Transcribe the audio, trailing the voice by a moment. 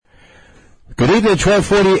Good evening,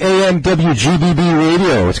 1240 AM WGBB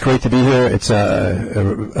Radio. It's great to be here. It's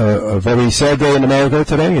a very sad day in America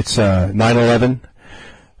today. It's 9/11.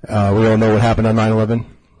 We all know what happened on 9/11.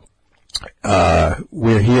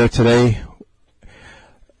 We're here today.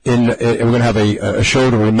 We're going to have a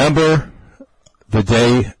show to remember the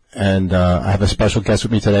day, and I have a special guest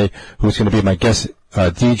with me today who's going to be my guest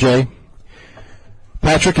DJ.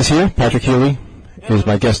 Patrick is here. Patrick Healey is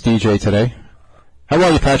my guest DJ today. How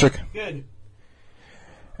are you, Patrick? Good.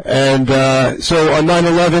 And so on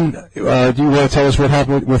 9/11, do you want to tell us what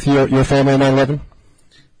happened with your family on 9/11?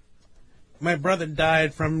 My brother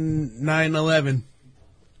died from 9/11.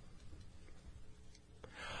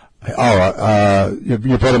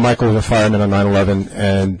 Your brother Michael was a fireman on 9/11,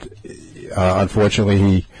 and unfortunately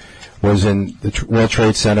he was in the World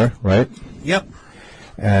Trade Center, right? Yep.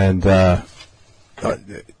 And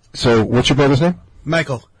so what's your brother's name?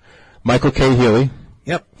 Michael. Michael K. Healey.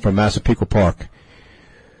 Yep. From Massapequa Park.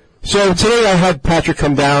 So today I had Patrick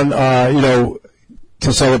come down,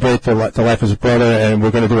 to celebrate the life of his brother, and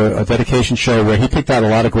we're going to do a dedication show where he picked out a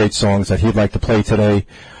lot of great songs that he'd like to play today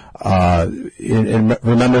in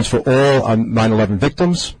remembrance for all 9/11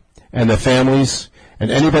 victims and their families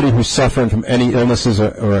and anybody who's suffering from any illnesses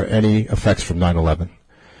or any effects from 9/11.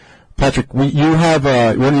 Patrick, you have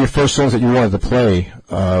one of your first songs that you wanted to play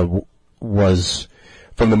was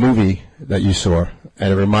from the movie that you saw,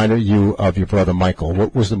 and it reminded you of your brother Michael.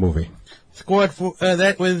 What was the movie?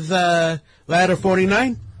 That was Ladder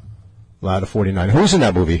 49. Ladder 49. Who's in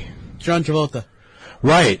that movie? John Travolta.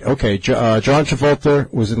 Right. Okay. John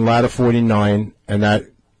Travolta was in Ladder 49, and that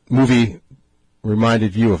movie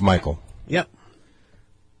reminded you of Michael. Yep.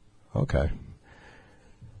 Okay.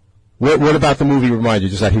 What about the movie reminded you?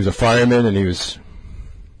 Just that he was a fireman and he was...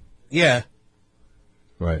 Yeah.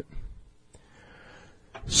 Right.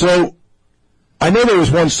 So, I know there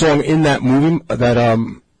was one song in that movie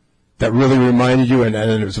that really reminded you, and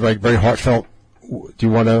it was like very heartfelt. Do you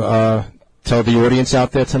want to tell the audience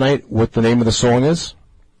out there tonight what the name of the song is?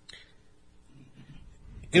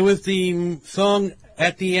 It was the song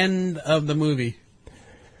at the end of the movie.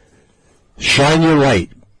 Shine Your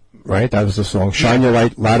Light, right? That was the song. Shine Your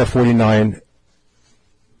Light, Ladder 49.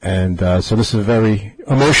 And so this is a very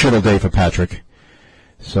emotional day for Patrick.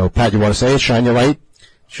 So, Pat, you want to say it? Shine Your Light?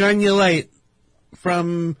 Shine Your Light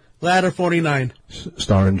from Ladder 49.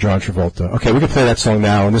 Starring John Travolta. Okay, we can play that song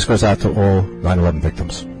now, and this goes out to all 9/11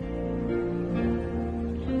 victims.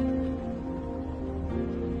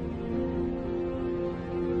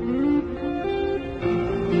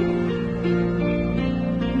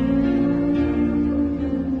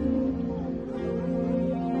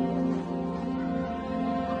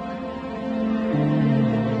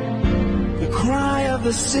 The cry of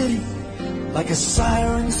the city, like a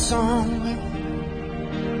siren song,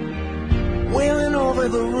 wailing over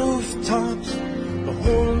the rooftops the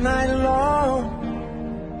whole night long.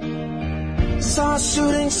 Saw a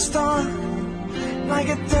shooting star like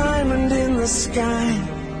a diamond in the sky.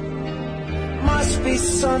 Must be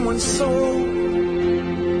someone's soul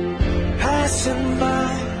passing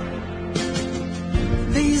by.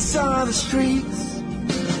 These are the streets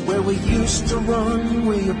where we used to run,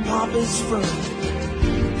 where your papa's from.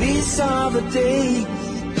 These are the days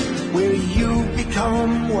where you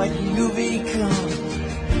become what you become.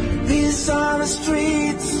 These are the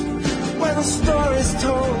streets where the story's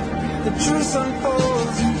told, the truth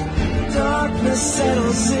unfolds, darkness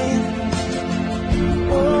settles in.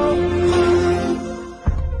 Oh,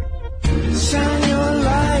 shine your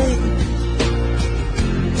light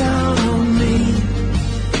down on me,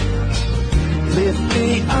 lift me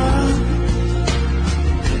up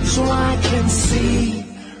so I can see.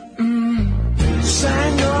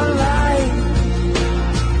 Shine your light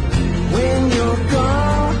when you're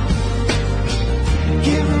gone.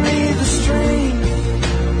 Give me the strength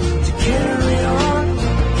to carry on,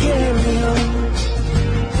 carry on.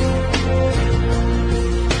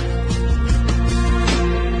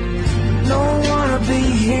 Don't wanna be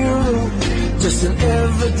a hero, just an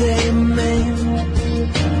everyday man,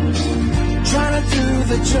 trying to do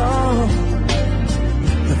the job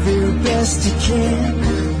the very best he can.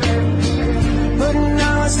 But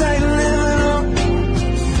now it's like living up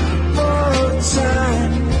borrowed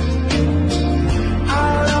time,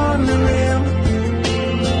 out on the limb,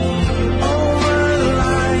 over the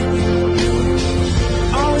line,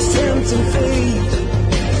 always tempting fate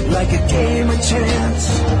like a game of chance.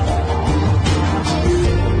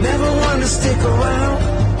 Never want to stick around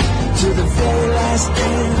to the very last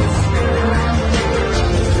dance.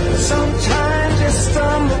 Sometimes you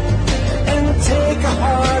stumble and take a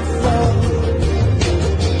hard fall.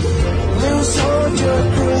 Lose hold your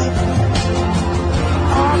grip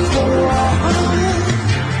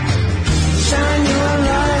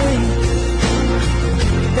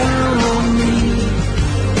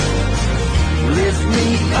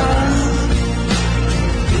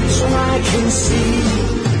can see.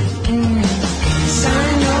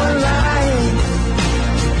 Shine your light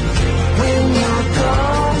when you're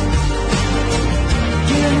gone.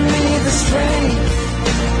 Give me the strength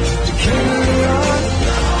to carry on,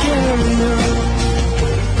 carry on.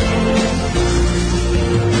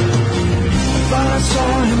 But I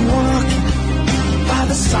saw him walking by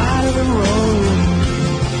the side of the road,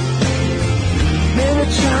 maybe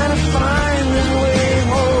trying to find his way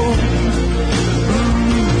home.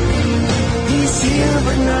 He's here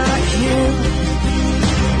but not here.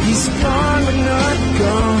 He's gone but not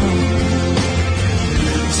gone.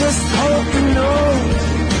 Just hope to know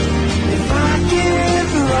if I get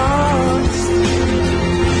lost.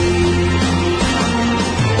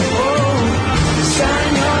 Oh,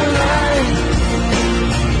 shine your light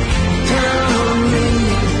down on me.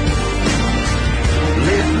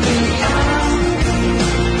 Lift me out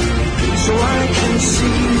so I can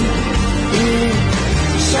see. Yeah.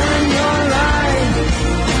 Shine your light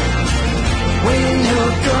when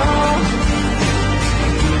you're gone.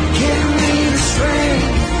 Give me the strength.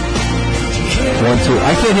 1, 2.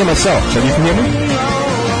 I can't hear myself. So you can hear me?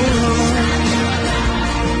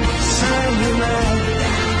 Shine your light.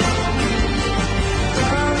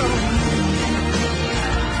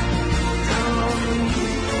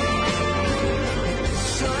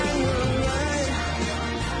 Shine your light.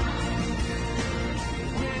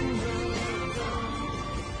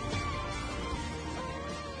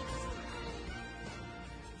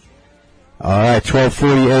 All right,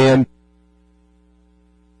 12:40 a.m.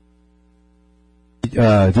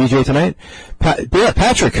 DJ tonight. Yeah,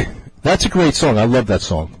 Patrick, that's a great song. I love that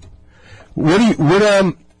song. That's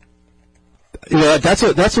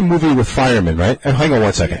a movie with firemen, right? Hang on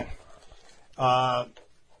one second.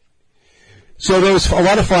 So there was a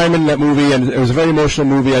lot of firemen in that movie, and it was a very emotional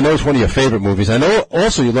movie. I know it's one of your favorite movies. I know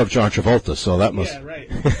also you love John Travolta, so that must... Yeah, right.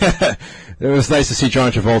 It was nice to see John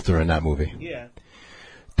Travolta in that movie. Yeah.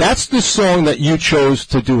 That's the song that you chose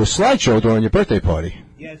to do a slideshow during your birthday party.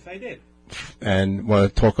 Yes, I did. And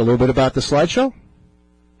want to talk a little bit about the slideshow?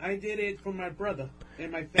 I did it for my brother and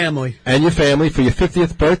my family. And your family for your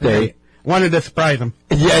 50th birthday. Wanted to surprise them.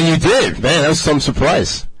 Yeah, you did. Man, that was some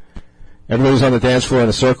surprise. Everybody was on the dance floor in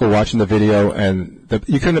a circle watching the video, and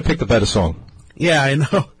you couldn't have picked a better song. Yeah, I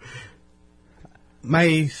know.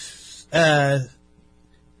 My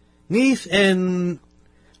niece and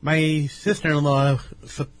my sister-in-law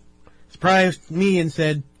surprised me and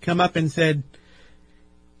said, come up and said,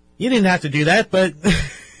 you didn't have to do that, but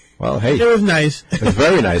well, hey, it was nice. It was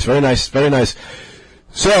very nice, very nice, very nice.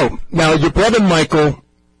 So, now your brother Michael,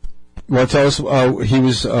 you want to tell us, he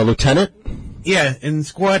was a lieutenant? Yeah, in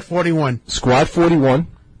Squad 41. Squad 41.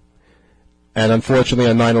 And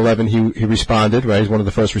unfortunately on 9/11 he responded, right? He's one of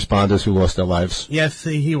the first responders who lost their lives. Yes,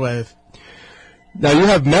 he was. Now, you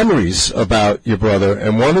have memories about your brother,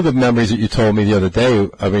 and one of the memories that you told me the other day,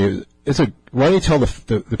 I mean, why don't you tell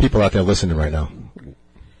the people out there listening right now?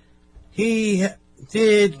 He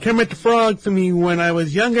did Kermit the Frog for me when I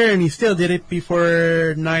was younger, and he still did it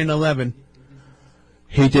before 9/11.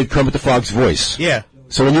 He did Kermit the Frog's voice? Yeah.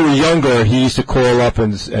 So when you were younger, he used to call up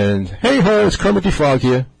and hey ho, it's Kermit the Frog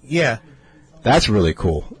here. Yeah. That's really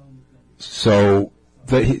cool. So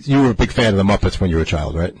you were a big fan of the Muppets when you were a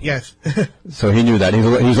child, right? Yes. So he knew that. He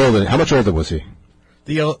was older. How much older was he?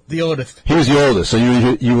 The oldest. He was the oldest. So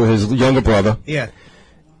you were his younger brother. Yeah.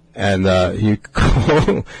 And you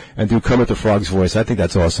call and do Kermit the Frog's voice. I think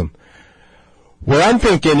that's awesome. What I'm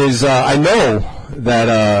thinking is, I know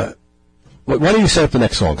that. Why don't you set up the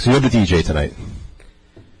next song? So you're the DJ tonight.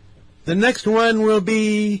 The next one will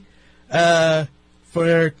be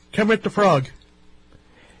for Kermit the Frog.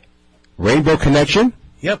 Rainbow Connection?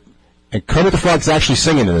 Yep. And Kermit the Frog's actually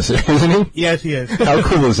singing in this, isn't he? Yes, he is. How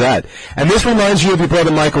cool is that? And this reminds you of your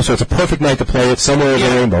brother Michael, so it's a perfect night to play it somewhere over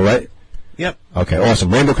the rainbow, right? Yep. Okay,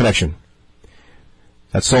 awesome. Rainbow Connection.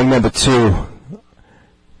 That's song number 2.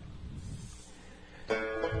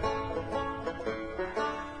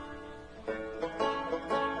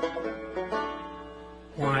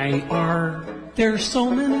 Why are there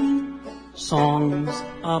so many songs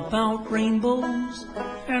about rainbows,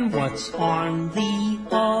 and what's on the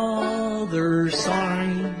other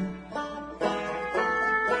side?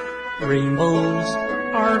 Rainbows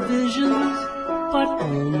are visions, but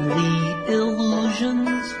only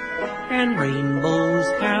illusions, and rainbows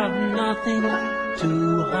have nothing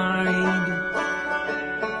to hide.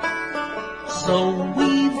 So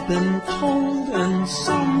we've been told, and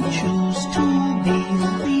some choose to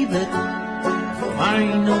believe it. I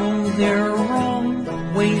know they're wrong,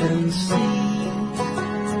 wait and see.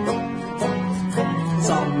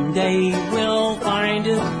 Someday we'll find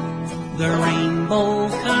it, the rainbow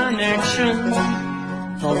connection. connection.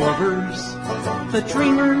 The lovers, the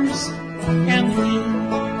dreamers, and me.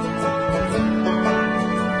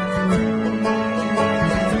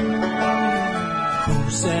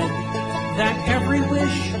 Who said that every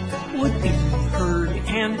wish would be heard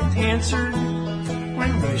and answered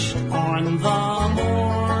when wished on the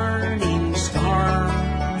morning star?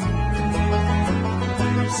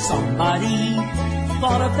 Somebody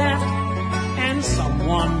thought of that, and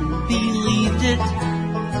someone believed it.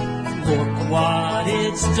 Look what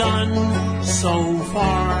it's done so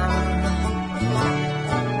far.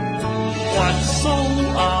 What's so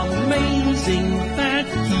amazing that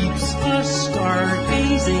keeps us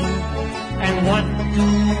stargazing? And what do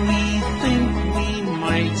we think we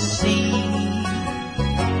might see?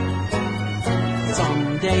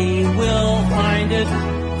 Someday we'll find it,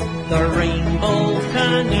 the rainbow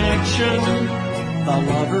connection, the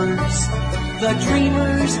lovers, the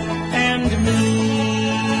dreamers, and me.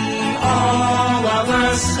 All of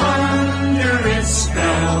us under its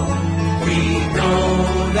spell, we know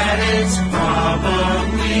that it's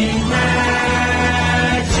probably magic.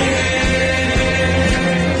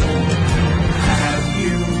 Have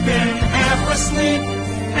you been half asleep,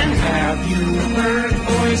 and have you heard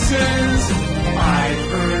voices? I've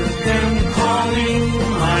heard them calling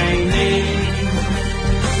my name.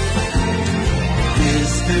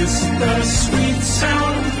 Is this the sweet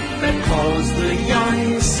sound that calls the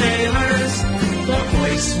young sailors? The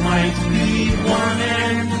voice might be one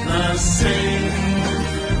and the same.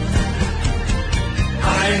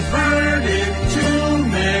 I've heard it too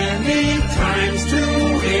many times to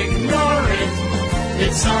ignore it.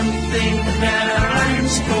 It's something that I'm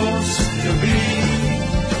supposed to be.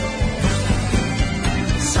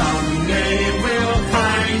 Someday we'll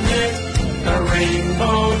find it, the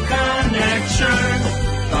rainbow connection,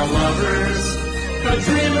 the lovers, the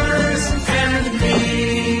dreamers, and me.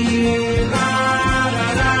 La, la,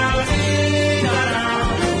 la, dee, la, la,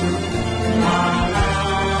 la, la,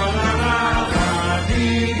 la, la,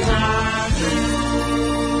 dee, la,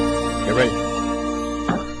 doo. Get ready.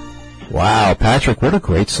 Wow, Patrick, what a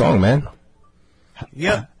great song, man.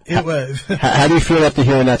 Yep, it was. How do you feel after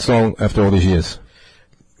hearing that song after all these years?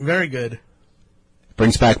 Very good.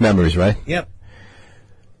 Brings back memories, right? Yep.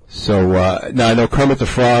 So, now I know Kermit the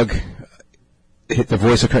Frog hit the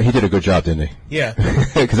voice of Kermit. He did a good job, didn't he? Yeah.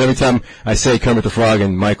 Because every time I say Kermit the Frog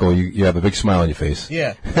and Michael, you have a big smile on your face.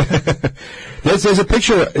 Yeah. There's a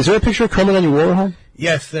picture. Is there a picture of Kermit on your wall at home?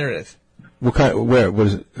 Yes, there is. What kind? Where? What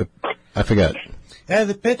is it? I forget. It has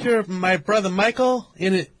a picture of my brother Michael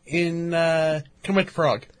in Kermit the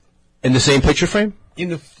Frog. In the same picture frame? In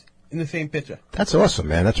the same picture. That's awesome,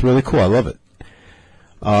 man. That's really cool. I love it.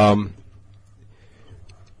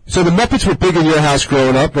 So the Muppets were big in your house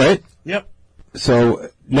growing up, right? Yep. So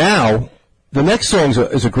now, the next song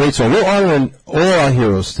is a great song. We're honoring all our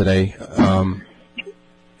heroes today.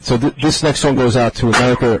 So this next song goes out to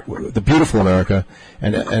America, the beautiful America,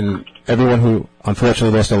 and everyone who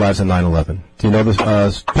unfortunately lost their lives in 9/11. Do you know this?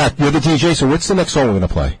 Pat, you're the DJ, so what's the next song we're going to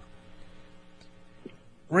play?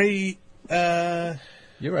 Ray,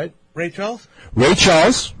 You're right. Ray Charles? Ray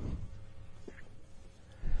Charles.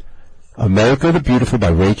 America the Beautiful by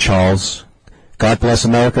Ray Charles. God bless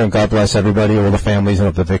America and God bless everybody, all the families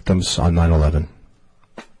of the victims on 9/11.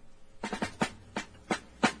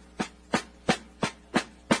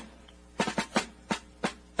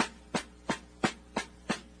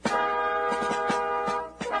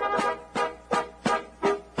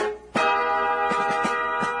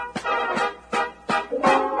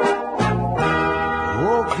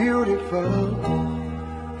 Oh, beautiful,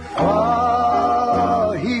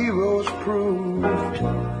 our heroes proved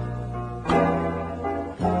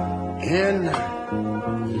in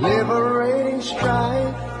liberating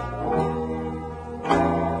strife.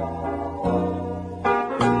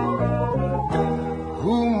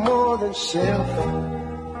 Who more than self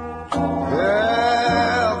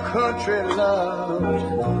their country loved,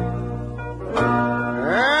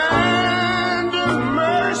 and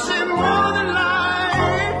mercy more than life.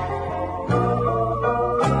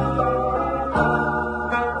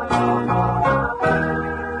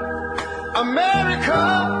 America,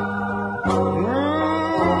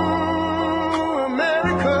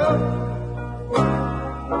 America,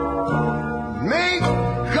 make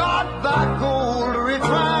God thy gold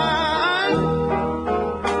refine,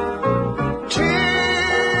 till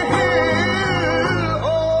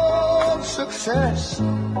all success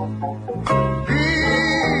be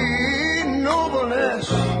nobleness.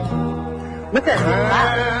 Look at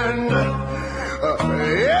And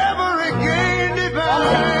every gain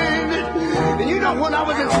divine. And you know, when I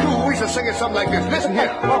was in school, we used to sing it something like this. Listen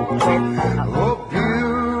here. Oh,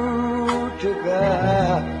 beautiful,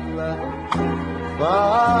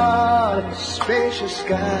 far spacious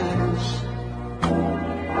skies,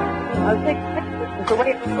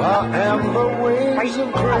 far amber waves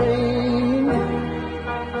of grain,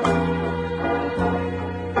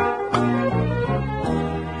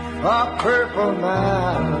 far purple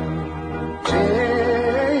mountain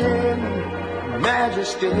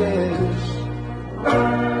majesties.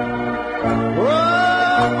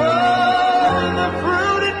 The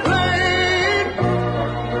fruited plain.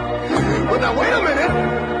 But now wait a minute.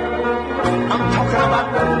 I'm talking about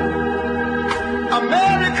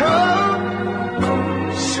America,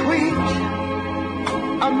 sweet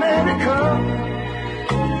America.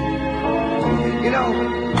 You know,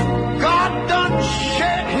 God done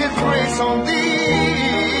shed His grace on thee.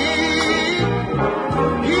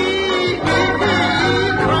 He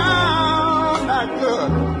crowned thy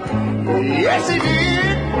good. Yes, He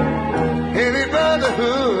did. Heavy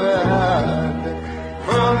brotherhood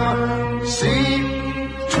from sea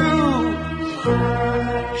to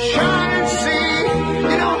shining sea.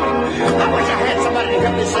 You know, I wish I had somebody to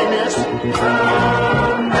help me sing this.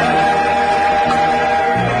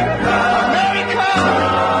 America,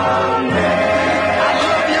 I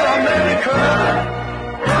love you, America.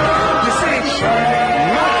 You see,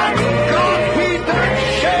 my God, He done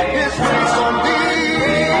shed His grace on thee.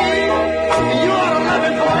 You ought to love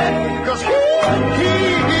Him for it, because He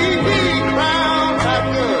crowned that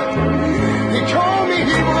good. He told me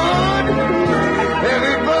He would.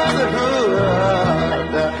 Every brotherhood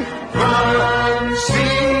from sea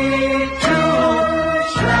to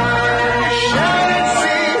shining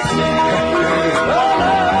sea.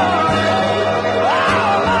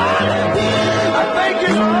 I thank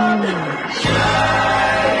you, Lord.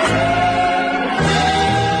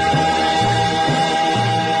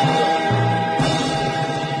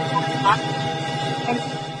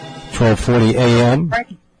 12:40 a.m.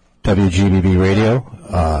 WGBB Radio.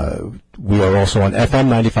 We are also on FM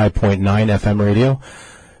 95.9 FM radio.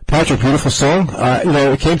 Patrick, beautiful song.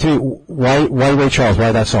 It came to me. Why Ray Charles?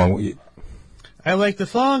 Why that song? I like the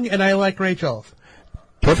song, and I like Ray Charles.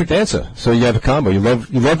 Perfect answer. So you have a combo. You love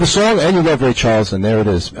the song, and you love Ray Charles, and there it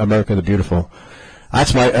is. America the Beautiful.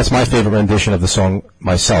 That's my favorite rendition of the song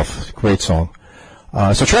myself. Great song.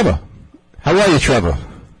 So Trevor, how are you, Trevor?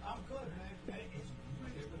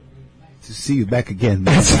 To see you back again,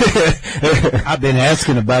 man. I've been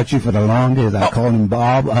asking about you for the longest. I called him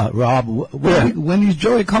Bob, Rob. When is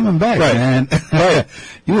Joey coming back, man? Right.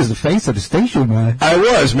 You was the face of the station, man. I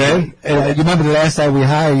was, man. And you remember the last time we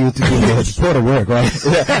hired you to do the porter work, right?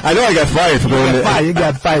 Yeah, I know I got fired for doing it. You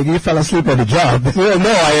got fired. You fell asleep on the job. Well,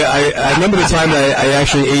 no, I remember the time I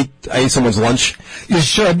actually ate someone's lunch. You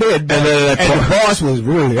sure did, man. And the boss was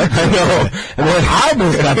really. I know. And then I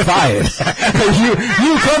almost got fired.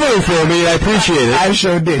 you covering for me. I appreciate it. I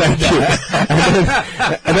sure did. Thank you.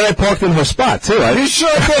 And then I parked in her spot too. You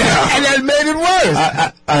sure did. And that made it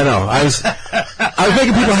worse. I know. I was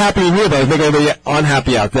making people happy in here, but I was making everybody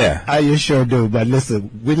unhappy out there. You sure do. But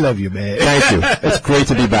listen, we love you, man. Thank you. It's great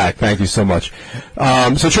to be back. Thank you so much.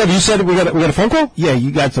 So Trevor, you said we got a phone call? Yeah,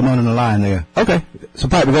 you got someone on the line there. Okay. So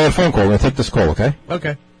Pat, we got a phone call. We're gonna take this call, okay?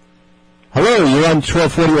 Okay. Hello, you're on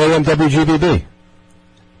 1240 AM WGBB.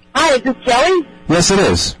 Hi, is this Joey? Yes, it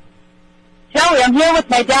is. Joey, I'm here with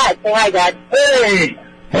my dad. Say hi, Dad. Hey.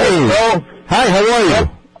 Hey. Hello. Hi, how are you?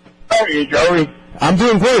 How are you, Joey? I'm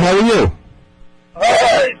doing great. How are you? All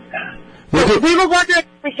right. We were wondering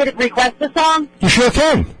if we should request a song. You sure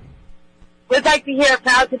can. We'd like to hear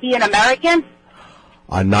Proud to Be an American.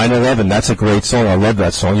 On 9/11, that's a great song. I love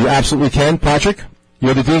that song. You absolutely can, Patrick.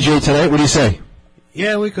 You're the DJ tonight. What do you say?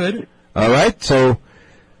 Yeah, we could. All right, so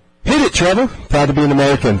hit it, Trevor. Proud to be an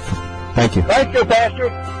American. Thank you. Thank you, Pastor.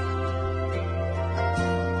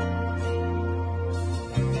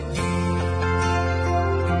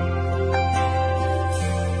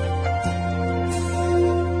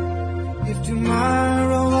 If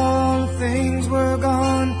tomorrow all things were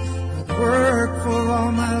gone, I'd work for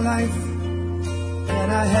all my life,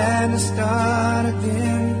 and I had to start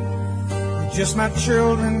again with just my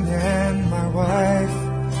children and my wife.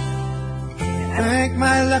 Thank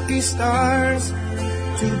my lucky stars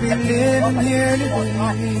to be living here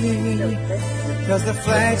today, because the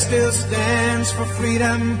flag still stands for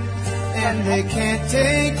freedom, and they can't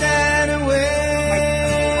take that away.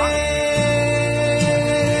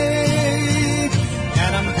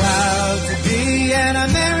 And I'm proud to be an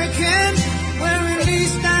American, where at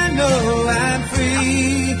least I know I'm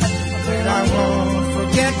free. But I won't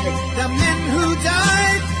forget the men who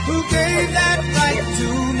died, who gave that right to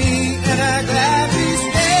me. And I gladly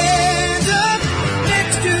stand up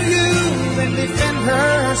next to you and defend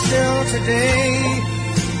her still today.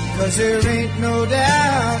 'cause there ain't no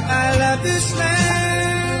doubt I love this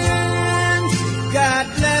land. God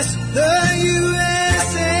bless the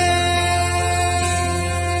USA.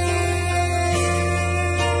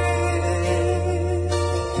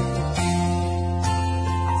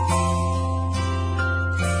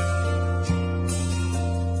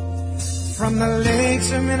 From the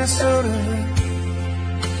lakes of Minnesota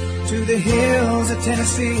to the hills of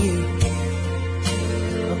Tennessee,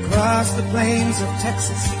 across the plains of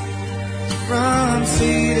Texas, from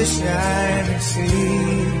sea to shining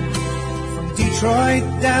sea, from Detroit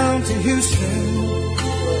down to Houston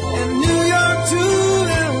and New York to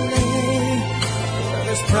LA.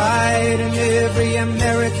 There's pride in every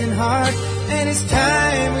American heart, and it's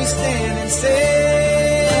time we stand and say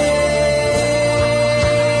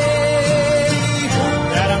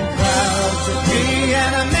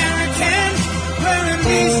an American, where at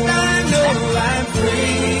least I know I'm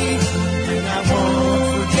free. And I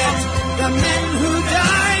won't forget the men who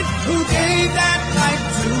died, who gave that right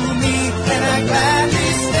to me. And I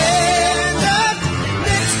gladly stand up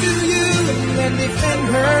next to you and defend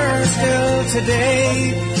her still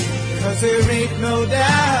today. 'Cause there ain't no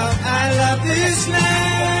doubt I love this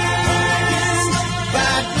land.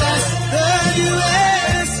 God bless the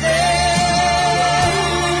USA.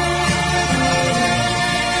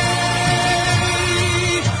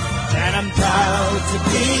 Proud to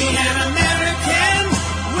be an American,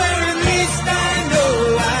 where at least I know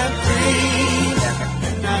I'm free.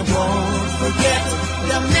 And I won't forget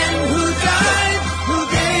the men who died, who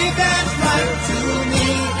gave that right to me.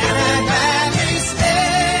 And I gladly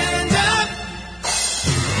stand up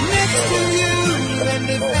next to you and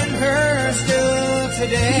defend her still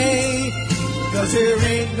today. 'Cause there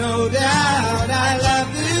ain't no doubt I love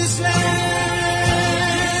this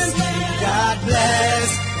land. God bless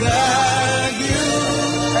the USA.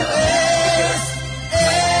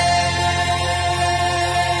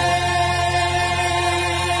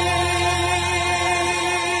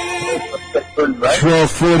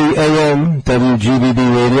 12:40 a.m. WGBB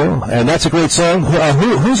Radio, and that's a great song.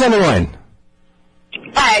 Who's on the line?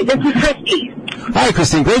 Hi, this is Christy. Hi,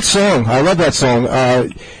 Christine. Great song. I love that song.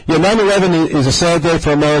 9/11 is a sad day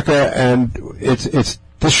for America, and it's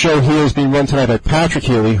this show here is being run tonight by Patrick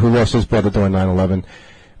Healey, who lost his brother during 9/11.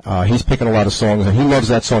 He's picking a lot of songs, and he loves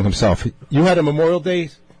that song himself. You had a Memorial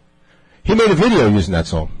Day. He made a video using that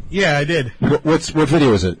song. Yeah, I did. What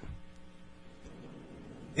video is it?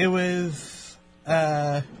 It was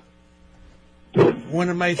one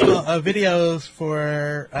of my videos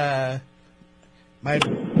for my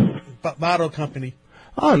bottle company.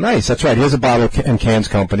 Oh, nice. That's right. He has a bottle and cans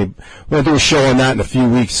company. We're going to do a show on that in a few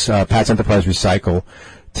weeks, Pat's Enterprise Recycle.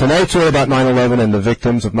 Tonight's all about 9/11 and the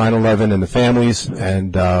victims of 9/11 and the families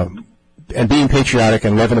and being patriotic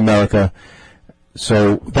and loving America.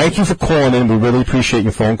 So thank you for calling in. We really appreciate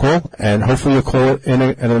your phone call, and hopefully you'll call in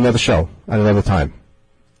another show at another time.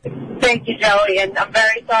 Thank you, Joey, and I'm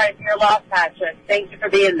very sorry for your loss, Patrick. Thank you for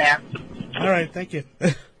being there. All right, thank you.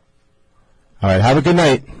 All right, have a good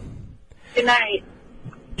night. Good night.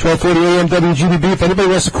 12:40 a.m. WGBB. If anybody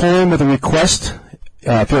wants to call in with a request,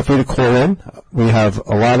 feel free to call in. We have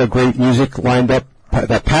a lot of great music lined up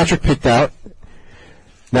that Patrick picked out.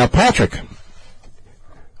 Now, Patrick,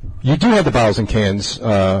 you do have the bottles and cans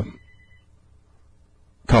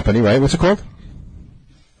company, right? What's it called?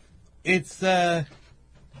 It's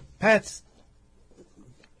Pat's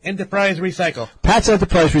Enterprise Recycle. Pat's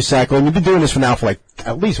Enterprise Recycle, and you've been doing this for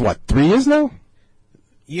at least, 3 years now?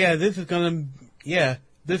 Yeah, this is gonna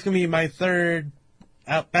be my third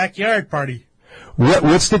backyard party.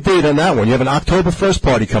 What's the date on that one? You have an October 1st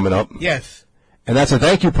party coming up. Yes. And that's a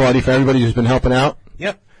thank you party for everybody who's been helping out?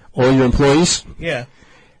 Yep. All your employees? Yeah.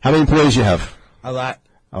 How many employees you have? A lot.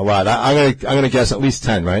 A lot. I'm gonna guess at least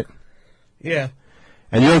 10, right? Yeah.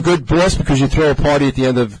 And you're a good boss because you throw a party at the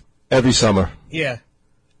end of every summer. Yeah.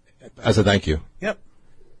 As a thank you. Yep.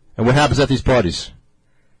 And what happens at these parties?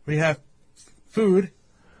 We have food.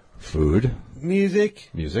 Food. Music.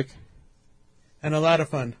 Music. And a lot of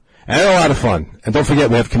fun. And a lot of fun. And don't forget,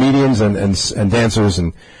 we have comedians and dancers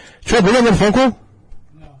and... Trev, we don't have a phone call?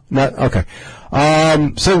 No. Not? Okay.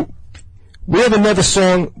 So, we have another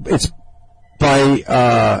song. It's by,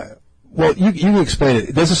 well, you can explain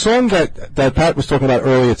it. There's a song that Pat was talking about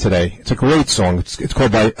earlier today. It's a great song. It's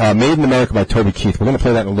called Made in America by Toby Keith. We're going to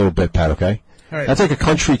play that in a little bit, Pat, okay? All right. That's like a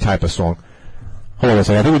country type of song. Hold on a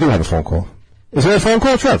second. I think we do have a phone call. Is there a phone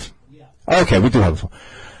call, Trev? Yeah. Okay, we do have a phone.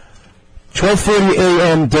 12:40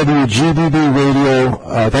 a.m. WGBB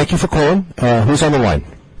Radio. Thank you for calling. Who's on the line?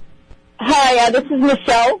 Hi, this is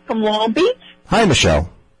Michelle from Long Beach. Hi, Michelle.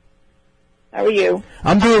 How are you?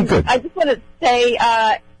 I'm doing good. I just want to say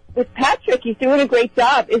with Patrick. He's doing a great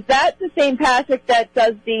job. Is that the same Patrick that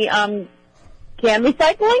does the can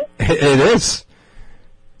recycling? It is.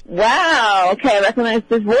 Wow. Okay, I recognize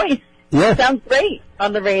his voice. Yeah. Sounds great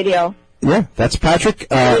on the radio. Yeah, that's Patrick.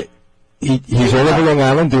 He's all over Long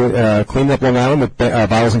Island, cleaning up Long Island with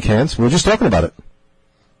bottles and cans. We were just talking about it.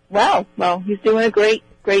 Wow. Well, he's doing a great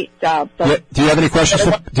job. So. Yeah. Do you have any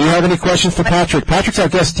questions for Patrick? Patrick's our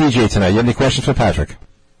guest DJ tonight. You have any questions for Patrick?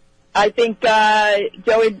 I think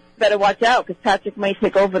Joey better watch out because Patrick might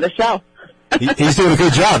take over the show. He's doing a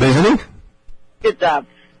good job, isn't he? Good job.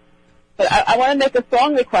 But I want to make a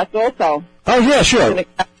song request also. Oh, yeah, sure.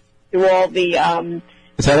 Do all the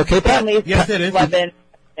is that okay, Pat? families. Yes, it is.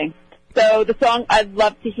 So the song I'd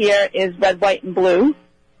love to hear is Red, White, and Blue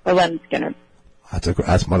by Leonard Skinner.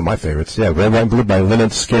 That's one of my favorites. Yeah, Red, White, and Blue by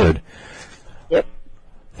Leonard Skinner. Yep.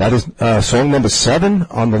 That is song number 7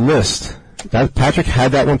 on the list. Patrick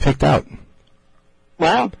had that one picked out.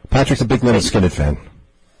 Wow. Patrick's a big Leonard Skinner fan.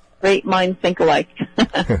 Great minds think alike.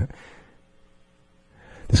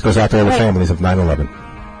 This goes out to all the families of 9/11.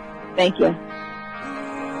 Thank you.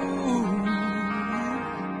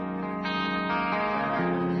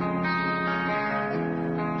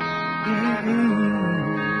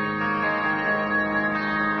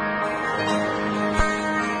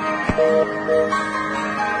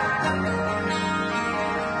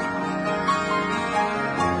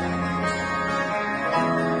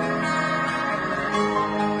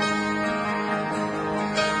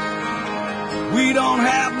 We don't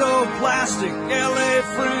have no plastic LA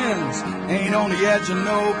friends, ain't on the edge of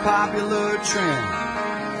no popular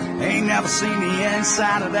trend, ain't never seen the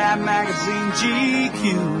inside of that magazine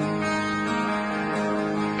GQ.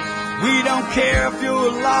 We don't care if you're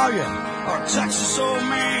a lawyer or a Texas old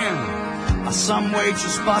man, or some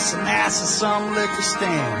waitress busting ass at some liquor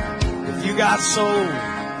stand. If you got soul,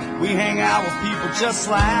 we hang out with people just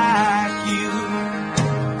like you.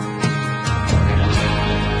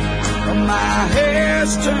 My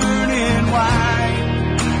hair's turning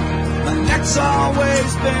white, my neck's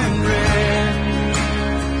always been red,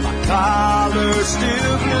 my collar's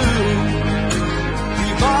still blue.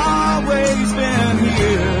 We've always been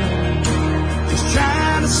here, just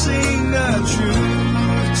trying to sing the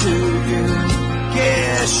truth to you.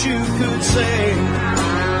 Guess you could say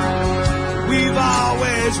we've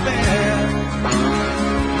always been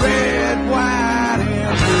red, white,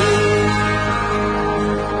 and blue.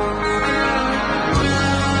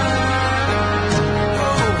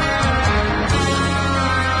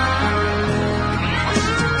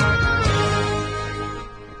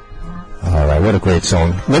 All right, what a great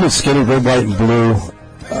song. Leonard Skinner, Red, White, and Blue,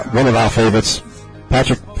 one of our favorites.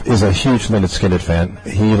 Patrick is a huge Leonard Skinner fan.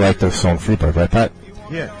 He liked the song Freebird, right, Pat?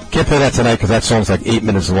 Yeah. Can't play that tonight because that song's like 8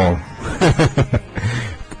 minutes long.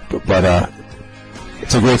 but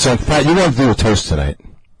it's a great song. Pat, you want to do a toast tonight?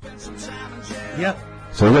 Yep.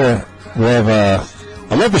 So we have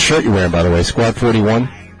I love the shirt you're wearing, by the way, Squad 41.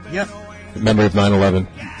 Yep. Memory of 9/11,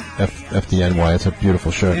 FDNY. It's a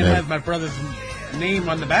beautiful shirt, It man. has my brother's name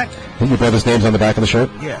on the back. I think your brother's name's on the back of the shirt?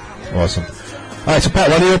 Yeah. Awesome. All right, so Pat,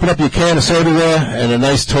 why don't you open up your can of soda there and a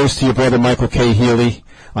nice toast to your brother Michael K. Healey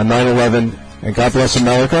on 9/11, and God bless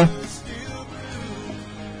America.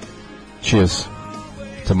 Cheers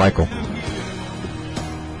to Michael.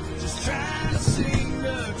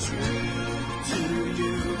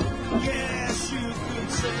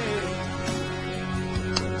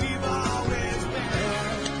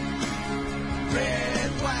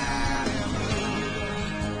 Red,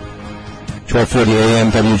 12:40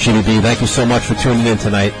 a.m. WGBB. Thank you so much for tuning in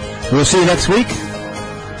tonight. We'll see you next week.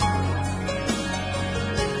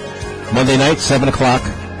 Monday night, 7 o'clock.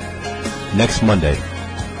 Next Monday.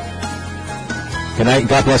 Good night, and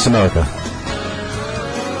God bless America.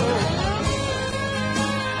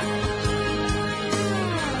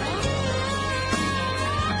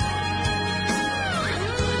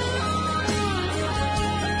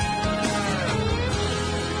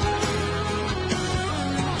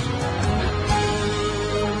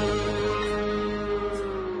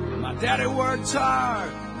 Daddy worked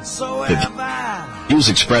hard, and so have I. Views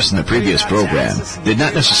expressed in the previous program did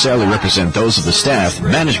not necessarily represent those of the staff,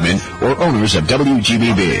 management, or owners of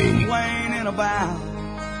WGBB.